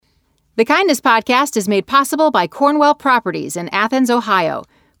The Kindness Podcast is made possible by Cornwell Properties in Athens, Ohio.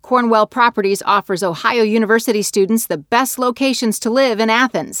 Cornwell Properties offers Ohio University students the best locations to live in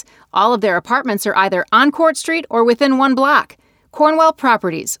Athens. All of their apartments are either on Court Street or within one block. Cornwell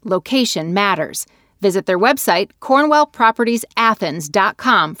Properties, location matters. Visit their website,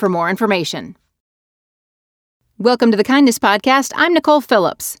 cornwellpropertiesathens.com, for more information. Welcome to the Kindness Podcast. I'm Nicole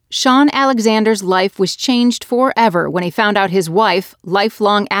Phillips. Sean Alexander's life was changed forever when he found out his wife,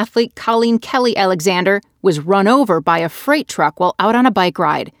 lifelong athlete Colleen Kelly Alexander, was run over by a freight truck while out on a bike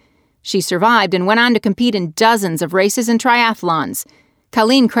ride. She survived and went on to compete in dozens of races and triathlons.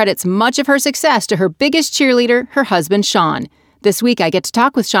 Colleen credits much of her success to her biggest cheerleader, her husband, Sean. This week, I get to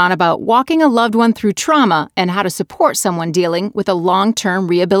talk with Sean about walking a loved one through trauma and how to support someone dealing with a long-term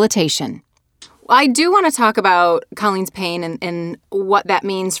rehabilitation. I do want to talk about Colleen's pain and what that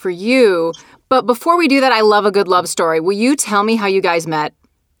means for you. But before we do that, I love a good love story. Will you tell me how you guys met?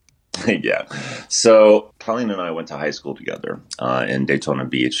 Yeah. So Colleen and I went to high school together in Daytona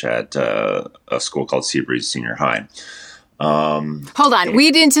Beach at a school called Seabreeze Senior High. Hold on.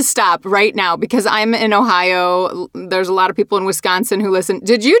 We need to stop right now because I'm in Ohio. There's a lot of people in Wisconsin who listen.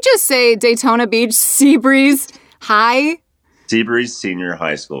 Did you just say Daytona Beach Seabreeze High? Seabreeze Senior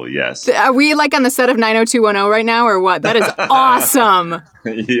High School, yes. Are we like on the set of 90210 right now or what? That is awesome.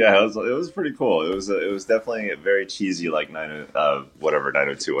 Yeah, it was pretty cool. It was definitely a very cheesy like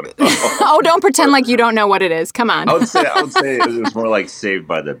 90210. Oh, don't pretend like you don't know what it is. Come on. I would say it was more like Saved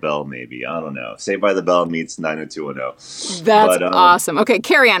by the Bell, maybe. I don't know. Saved by the Bell meets 90210. That's awesome. Okay,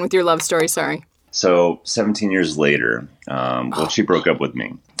 carry on with your love story. Sorry. So 17 years later, she broke up with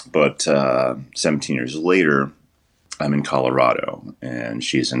me, but 17 years later, I'm in Colorado and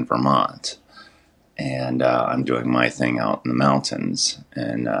she's in Vermont, and I'm doing my thing out in the mountains,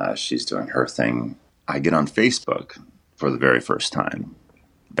 and she's doing her thing. I get on Facebook for the very first time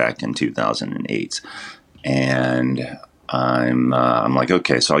back in 2008, and I'm like,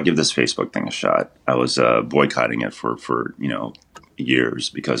 okay, so I'll give this Facebook thing a shot. I was boycotting it for years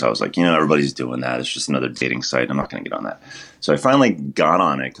because I was like, everybody's doing that. It's just another dating site. I'm not going to get on that. So I finally got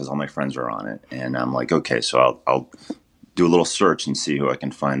on it because all my friends are on it. And I'm like, okay, so I'll do a little search and see who I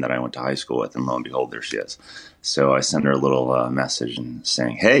can find that I went to high school with. And lo and behold, there she is. So I sent her a little message and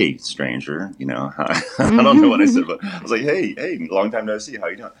saying, hey, stranger, I don't know what I said, but I was like, hey, long time no see. How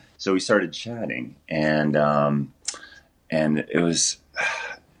you doing? So we started chatting, and it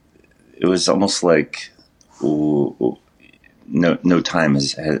was almost like, no time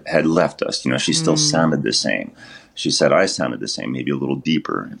had left us. She still sounded the same. She said I sounded the same, maybe a little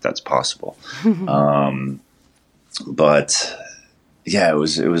deeper, if that's possible. But yeah, it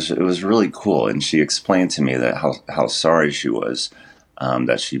was really cool. And she explained to me that how sorry she was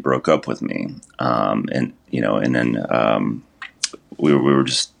that she broke up with me. And then we were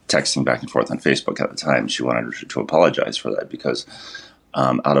just texting back and forth on Facebook at the time. She wanted to apologize for that because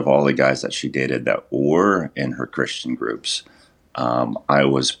out of all the guys that she dated that were in her Christian groups, I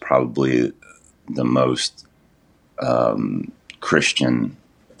was probably the most Christian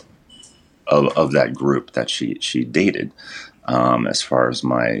of that group that she dated, as far as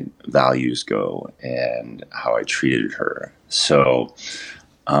my values go and how I treated her. So,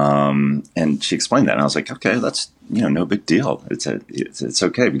 and she explained that, and I was like, okay, that's no big deal. It's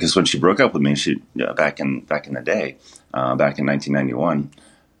okay, because when she broke up with me, she back in the day, back in 1991,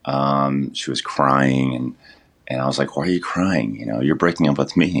 she was crying and I was like, why are you crying? You're breaking up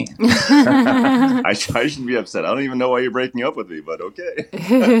with me. I shouldn't be upset. I don't even know why you're breaking up with me, but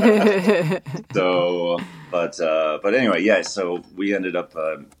okay. So, but anyway, yeah, so we ended up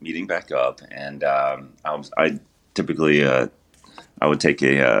meeting back up, and I typically, I would take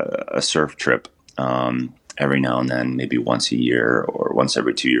a surf trip every now and then, maybe once a year or once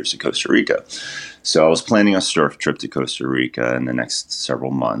every 2 years to Costa Rica. So I was planning a surf trip to Costa Rica in the next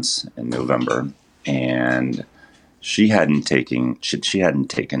several months in November, and she hadn't taken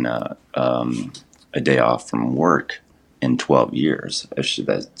a day off from work in 12 years.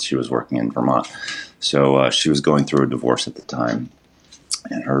 She was working in Vermont, so she was going through a divorce at the time,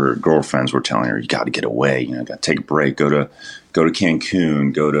 and her girlfriends were telling her, "You got to get away. Got to take a break. Go to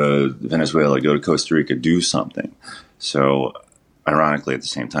Cancun. Go to Venezuela. Go to Costa Rica. Do something." So, ironically, at the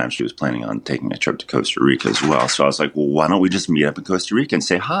same time, she was planning on taking a trip to Costa Rica as well. So I was like, well, why don't we just meet up in Costa Rica and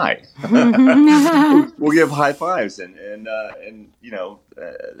say hi? We'll give high fives and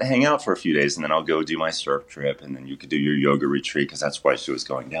hang out for a few days, and then I'll go do my surf trip, and then you could do your yoga retreat, because that's why she was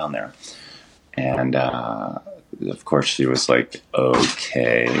going down there. And of course, she was like,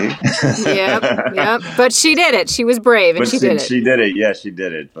 okay. Yep. But she did it. She was brave, and she did it. She did it. Yeah, she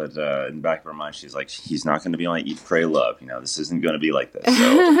did it. But in the back of her mind, she's like, he's not going to be like Eat, Pray, Love. This isn't going to be like this.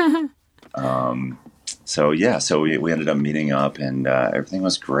 So, So we ended up meeting up, and everything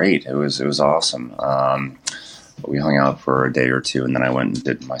was great. It was awesome. We hung out for a day or two, and then I went and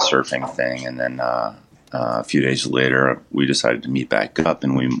did my surfing thing, and then a few days later, we decided to meet back up.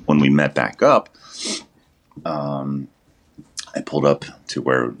 And when we met back up, I pulled up to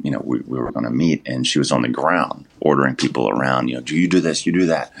where we were going to meet, and she was on the ground ordering people around. Do you do this? You do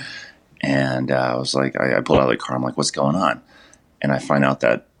that? And I was like, I pulled out of the car. I'm like, what's going on? And I find out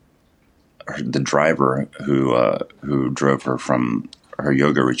that the driver who drove her from her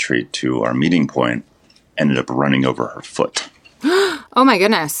yoga retreat to our meeting point ended up running over her foot. Oh my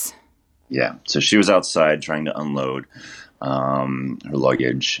goodness. Yeah. So she was outside trying to unload her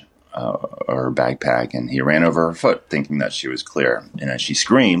luggage, her backpack, and he ran over her foot thinking that she was clear. And then she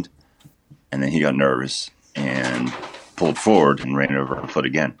screamed, and then he got nervous and pulled forward and ran over her foot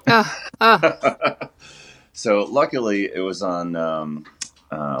again. So luckily it was on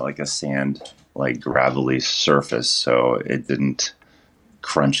like a sand, like gravelly surface, so it didn't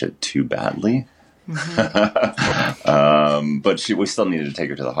crunch it too badly. Mm-hmm. But we still needed to take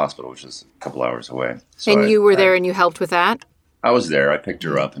her to the hospital, which is a couple hours away. So and you were there and you helped with that? I was there. I picked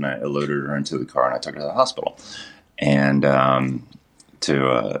her up and I loaded her into the car and I took her to the hospital. And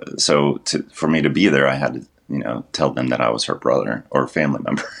for me to be there, I had to tell them that I was her brother or family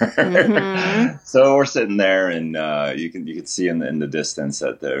member. Mm-hmm. So we're sitting there, and you could see in the distance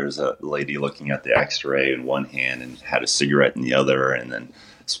that there's a lady looking at the X-ray in one hand and had a cigarette in the other, and then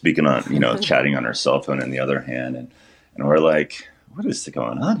speaking on chatting on her cell phone in the other hand, and we're like, what is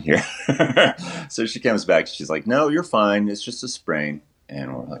going on here? So she comes back. She's like, no, you're fine. It's just a sprain.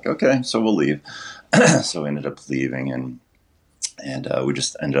 And we're like, okay, so we'll leave. So we ended up leaving, and we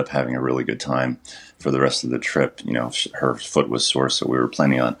just ended up having a really good time for the rest of the trip. Her foot was sore, so we were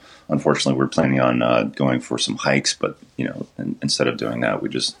planning on going for some hikes, but instead of doing that, we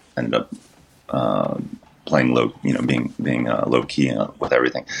just ended up playing low, being low key with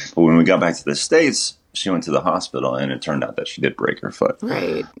everything. But when we got back to the States, she went to the hospital, and it turned out that she did break her foot.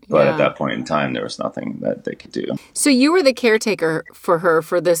 Right. But at that point in time, there was nothing that they could do. So you were the caretaker for her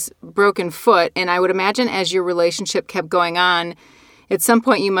for this broken foot, and I would imagine as your relationship kept going on, at some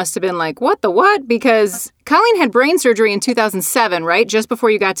point you must have been like, what the what? Because Colleen had brain surgery in 2007, right? Just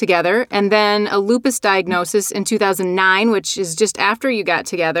before you got together, and then a lupus diagnosis in 2009, which is just after you got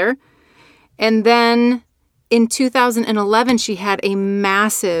together. And then in 2011, she had a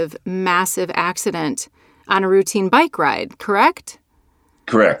massive, massive accident on a routine bike ride, correct?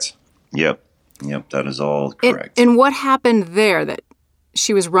 Correct. Yep, that is all correct. And what happened there? That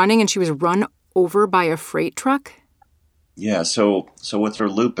she was running and she was run over by a freight truck? Yeah, so with her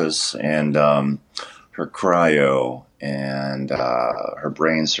lupus and her cryo and her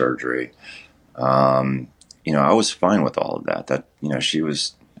brain surgery, I was fine with all of that. That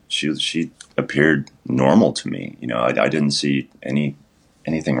she appeared normal to me. I didn't see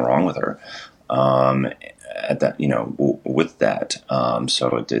anything wrong with her at that. With that,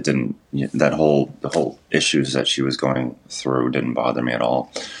 so it didn't. The whole issues that she was going through didn't bother me at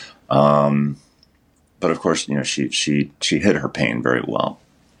all. But of course, she hid her pain very well.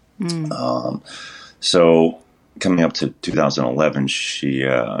 So coming up to 2011, she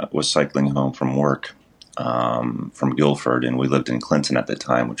was cycling home from work from Guilford, and we lived in Clinton at the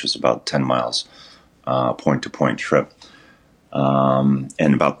time, which was about 10 miles point-to-point trip. And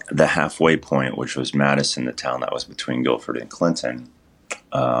about the halfway point, which was Madison, the town that was between Guilford and Clinton,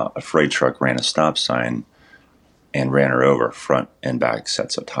 a freight truck ran a stop sign and ran her over front and back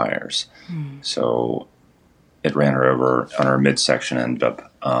sets of tires. So it ran her over on her midsection, ended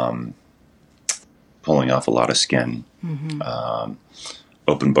up pulling off a lot of skin,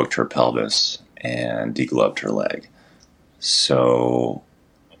 open booked her pelvis, and degloved her leg. So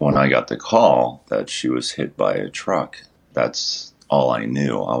when I got the call that she was hit by a truck, that's all I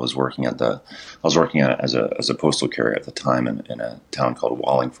knew. I was working as a postal carrier at the time in a town called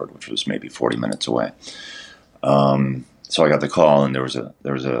Wallingford, which was maybe 40 minutes away. So I got the call, and there was a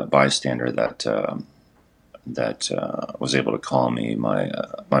bystander that was able to call me. My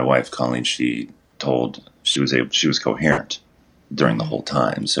wife, Colleen, she was coherent during the whole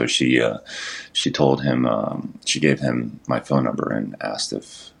time. So she told him, she gave him my phone number and asked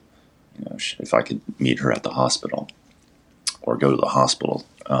if I could meet her at the hospital or go to the hospital.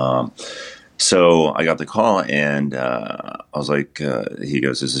 So I got the call, and I was like, he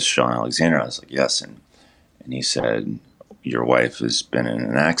goes, "Is this Sean Alexander?" I was like, "Yes." And he said, "Your wife has been in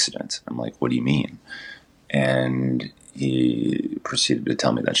an accident." I'm like, "What do you mean?" And he proceeded to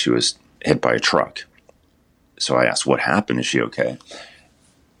tell me that she was hit by a truck. So I asked, "What happened? Is she okay?"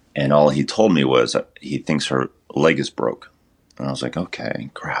 And all he told me was that he thinks her leg is broke. And I was like, okay,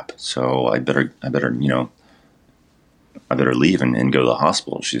 crap. So I better, I better leave and go to the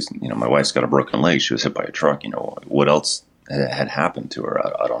hospital. My wife's got a broken leg. She was hit by a truck. What else had happened to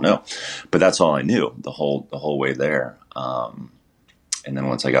her? I don't know. But that's all I knew the whole way there. And then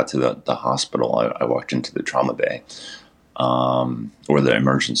once I got to the hospital, I walked into the trauma bay, or the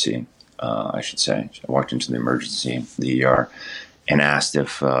emergency, I should say. I walked into the emergency, the ER, and asked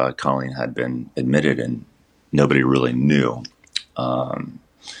if Colleen had been admitted, and nobody really knew.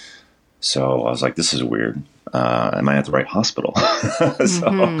 So I was like, this is weird. Am I at the right hospital? So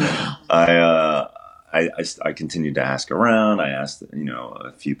I continued to ask around. I asked,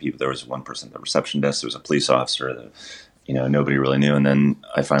 a few people. There was one person at the reception desk. There was a police officer that, nobody really knew. And then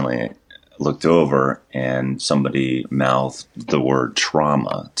I finally looked over and somebody mouthed the word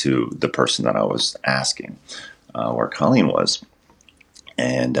trauma to the person that I was asking where Colleen was.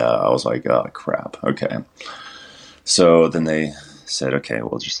 And I was like, oh, crap. Okay. So then they said, okay,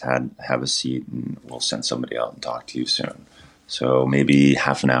 we'll just have a seat and we'll send somebody out and talk to you soon. So maybe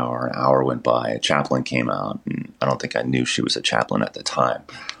half an hour went by. A chaplain came out, and I don't think I knew she was a chaplain at the time,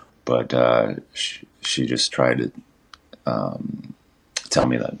 but she just tried to tell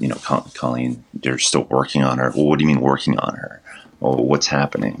me that, Colleen, they're still working on her. Well, what do you mean working on her? Well, what's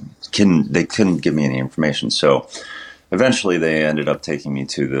happening? They couldn't give me any information. So eventually they ended up taking me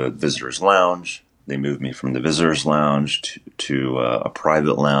to the visitor's lounge. They moved me from the visitor's lounge to a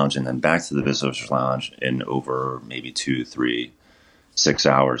private lounge, and then back to the visitor's lounge in over maybe 2, 3, 6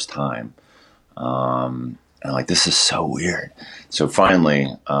 hours time. And I'm like, this is so weird. So finally,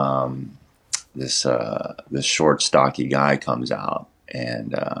 this short, stocky guy comes out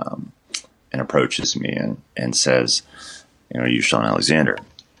and approaches me and says, are you Shawn Alexander?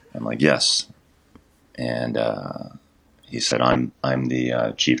 I'm like, yes. And he said, I'm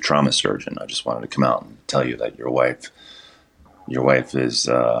the chief trauma surgeon. I just wanted to come out and tell you that your wife is,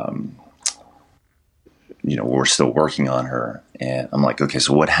 we're still working on her. And I'm like, okay,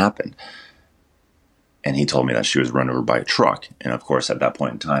 so what happened? And he told me that she was run over by a truck. And of course, at that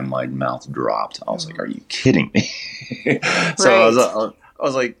point in time, my mouth dropped. I was like, are you kidding me? So I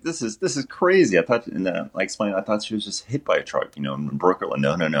was like, this is crazy. I thought, and then I explained, I thought she was just hit by a truck, and broke her.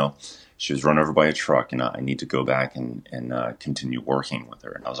 No. She was run over by a truck, and I need to go back and continue working with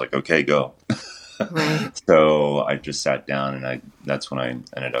her. And I was like, okay, go. Right. So I just sat down, and that's when I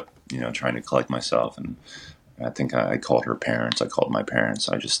ended up, trying to collect myself. And I think I called her parents. I called my parents.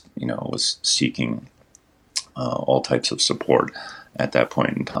 I just, was seeking all types of support at that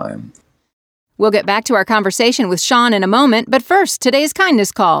point in time. We'll get back to our conversation with Shawn in a moment, but first, today's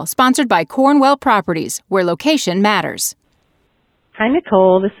Kindness Call, sponsored by Cornwell Properties, where location matters. Hi,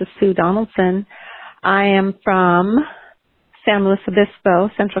 Nicole. This is Sue Donaldson. I am from San Luis Obispo,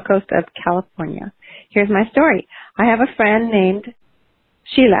 Central Coast of California. Here's my story. I have a friend named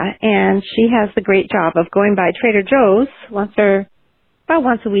Sheila, and she has the great job of going by Trader Joe's about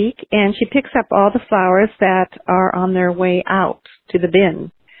once a week, and she picks up all the flowers that are on their way out to the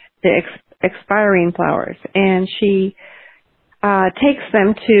bin, the expiring flowers, and she takes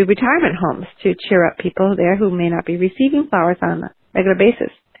them to retirement homes to cheer up people there who may not be receiving flowers on a regular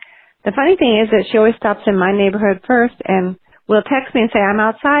basis. The funny thing is that she always stops in my neighborhood first and will text me and say, I'm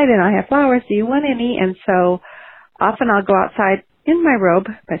outside and I have flowers. Do you want any? And so often I'll go outside in my robe,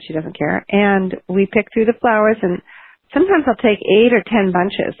 but she doesn't care, and we pick through the flowers, and sometimes I'll take 8 or 10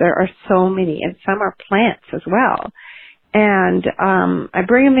 bunches. There are so many, and some are plants as well. And I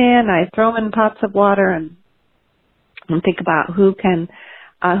bring them in, I throw them in pots of water, and think about who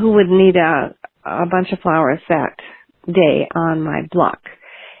would need a bunch of flowers that day on my block.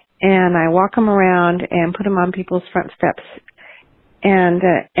 And I walk them around and put them on people's front steps. And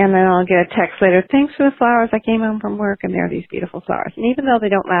then I'll get a text later, thanks for the flowers, I came home from work and there are these beautiful flowers. And even though they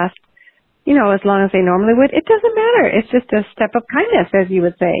don't last, as long as they normally would, it doesn't matter. It's just a step of kindness, as you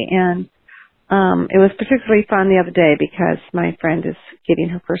would say. And it was particularly fun the other day because my friend is getting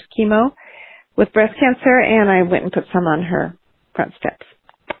her first chemo with breast cancer, and I went and put some on her front steps.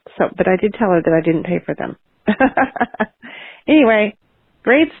 But I did tell her that I didn't pay for them. Anyway,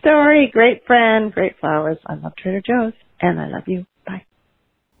 great story, great friend, great flowers. I love Trader Joe's, and I love you. Bye.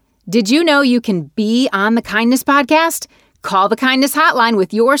 Did you know you can be on the Kindness Podcast? Call the Kindness Hotline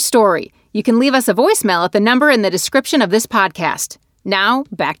with your story. You can leave us a voicemail at the number in the description of this podcast. Now,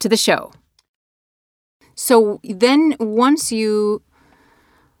 back to the show. So then once you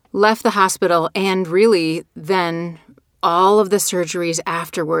left the hospital, and really then all of the surgeries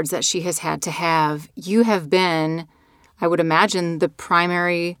afterwards that she has had to have, you have been, I would imagine, the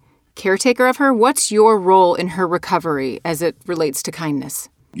primary caretaker of her. What's your role in her recovery as it relates to kindness?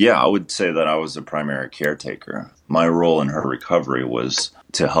 Yeah, I would say that I was a primary caretaker. My role in her recovery was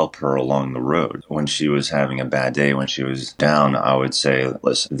to help her along the road. When she was having a bad day, when she was down, I would say,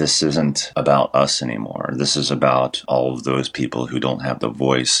 listen, this isn't about us anymore. This is about all of those people who don't have the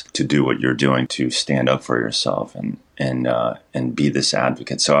voice to do what you're doing, to stand up for yourself and be this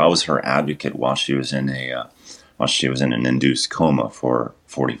advocate. So I was her advocate while she was in an induced coma for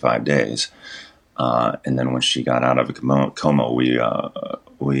 45 days. And then when she got out of a coma,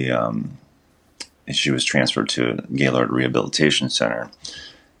 she was transferred to Gaylord Rehabilitation Center.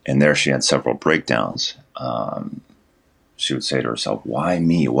 And there she had several breakdowns. She would say to herself, why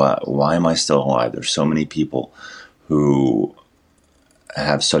me? Why am I still alive? There's so many people who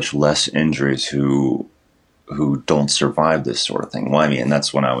have such less injuries who don't survive this sort of thing. Why me? And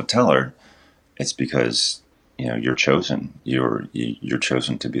that's when I would tell her, it's because, you're chosen. You're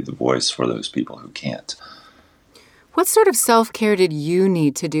chosen to be the voice for those people who can't. What sort of self-care did you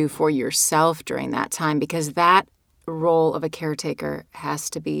need to do for yourself during that time? Because that role of a caretaker has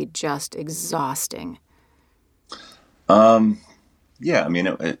to be just exhausting. Yeah, I mean,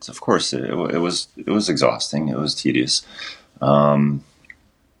 it of course it was exhausting. It was tedious. But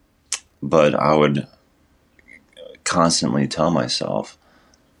I would constantly tell myself,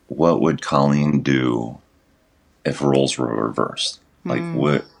 what would Colleen do if roles were reversed? Like,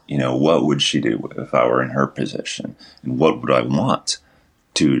 what would she do if I were in her position? And what would I want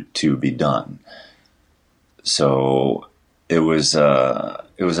to be done? So it was a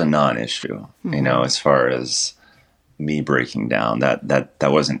non-issue, as far as me breaking down. That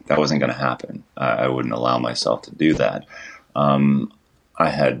wasn't going to happen. I wouldn't allow myself to do that. I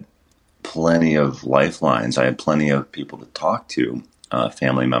had plenty of lifelines. I had plenty of people to talk to,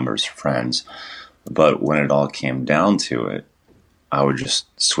 family members, friends. But when it all came down to it, I would just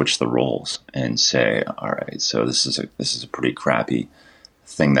switch the roles and say, all right, so this is a pretty crappy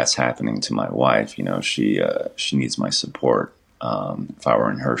thing that's happening to my wife. She needs my support. If I were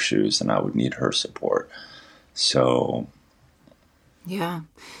in her shoes, then I would need her support. So yeah,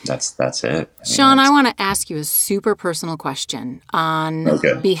 that's it. Sean, I want to ask you a super personal question on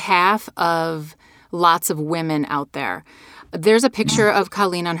behalf of lots of women out there. There's a picture of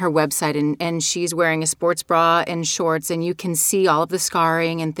Colleen on her website, and she's wearing a sports bra and shorts, and you can see all of the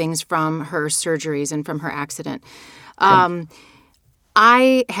scarring and things from her surgeries and from her accident.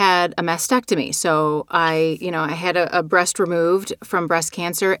 I had a mastectomy, so I had a breast removed from breast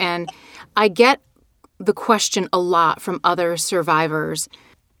cancer, and I get the question a lot from other survivors.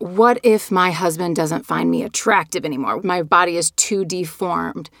 What if my husband doesn't find me attractive anymore? My body is too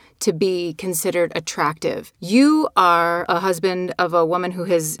deformed to be considered attractive. You are a husband of a woman who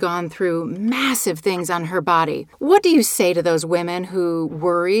has gone through massive things on her body. What do you say to those women who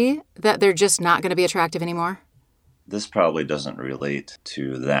worry that they're just not going to be attractive anymore? This probably doesn't relate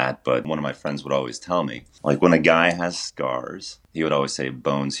to that, but one of my friends would always tell me, like, when a guy has scars, he would always say,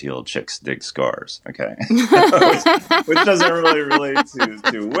 bones heal, chicks dig scars, okay? which doesn't really relate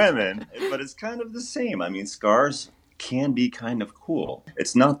to women, but it's kind of the same. I mean, scars can be kind of cool.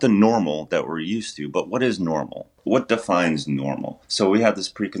 It's not the normal that we're used to, but what is normal? What defines normal? So we have this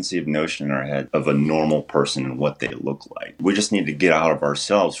preconceived notion in our head of a normal person and what they look like. We just need to get out of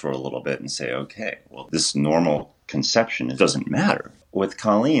ourselves for a little bit and say, okay, well, this normal conception, it doesn't matter. With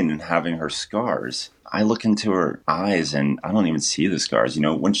Colleen and having her scars, I look into her eyes and I don't even see the scars.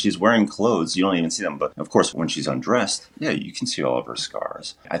 When she's wearing clothes, you don't even see them. But of course, when she's undressed, yeah, you can see all of her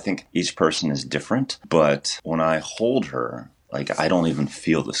scars. I think each person is different. But when I hold her, I don't even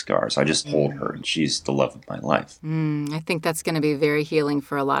feel the scars. I just hold her, and she's the love of my life. I think that's going to be very healing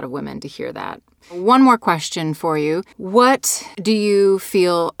for a lot of women to hear that. One more question for you. What do you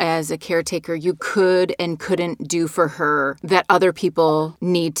feel as a caretaker you could and couldn't do for her that other people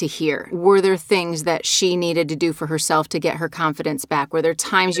need to hear? Were there things that she needed to do for herself to get her confidence back? Were there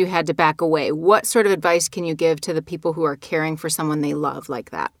times you had to back away? What sort of advice can you give to the people who are caring for someone they love like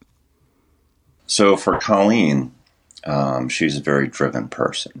that? So for Colleen, she's a very driven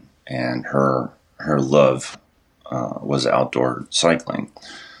person, and her love was outdoor cycling.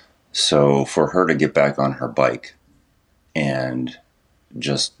 So for her to get back on her bike and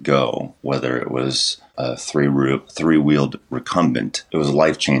just go, whether it was a three-wheeled recumbent, it was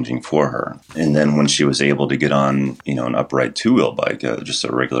life-changing for her. And then when she was able to get on, an upright two-wheel bike, just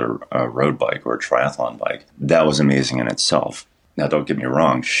a regular road bike or a triathlon bike, that was amazing in itself. Now, don't get me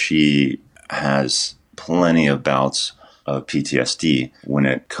wrong, she has plenty of bouts of PTSD when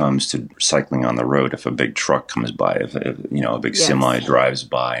it comes to cycling on the road. If a big truck comes by, if a big semi drives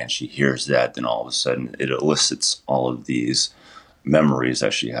by and she hears that, then all of a sudden it elicits all of these memories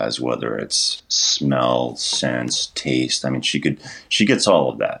that she has, whether it's smell, sense, taste. I mean, she gets all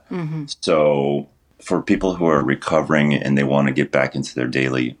of that. Mm-hmm. So for people who are recovering and they want to get back into their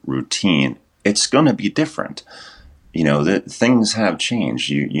daily routine, it's going to be different. Things have changed.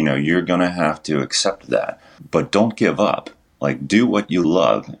 You're going to have to accept that, but don't give up. Like, do what you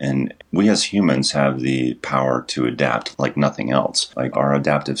love. And we as humans have the power to adapt like nothing else. Like, our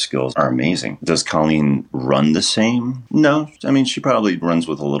adaptive skills are amazing. Does Colleen run the same? No. I mean, she probably runs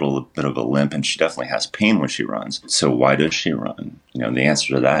with a little bit of a limp, and she definitely has pain when she runs. So why does she run? The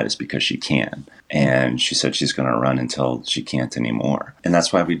answer to that is because she can. And she said she's going to run until she can't anymore. And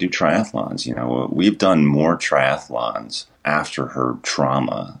that's why we do triathlons. We've done more triathlons after her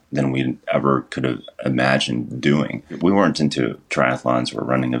trauma than we ever could have imagined doing. We weren't into triathlons or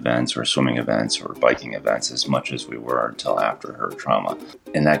running events or swimming events or biking events as much as we were until after her trauma.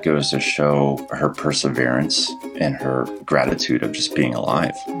 And that goes to show her perseverance and her gratitude of just being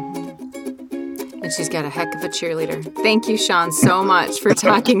alive. And she's got a heck of a cheerleader. Thank you, Sean, so much for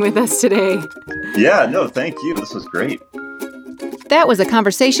talking with us today. Yeah, no, thank you. This was great. That was a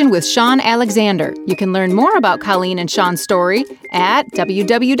conversation with Sean Alexander. You can learn more about Colleen and Sean's story at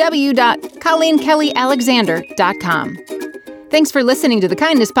www.ColleenKellyAlexander.com. Thanks for listening to The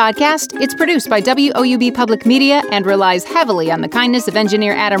Kindness Podcast. It's produced by WOUB Public Media and relies heavily on the kindness of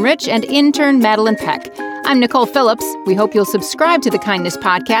engineer Adam Rich and intern Madeline Peck. I'm Nicole Phillips. We hope you'll subscribe to The Kindness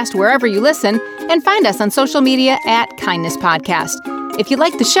Podcast wherever you listen and find us on social media at Kindness Podcast. If you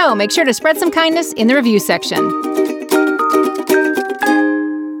like the show, make sure to spread some kindness in the review section.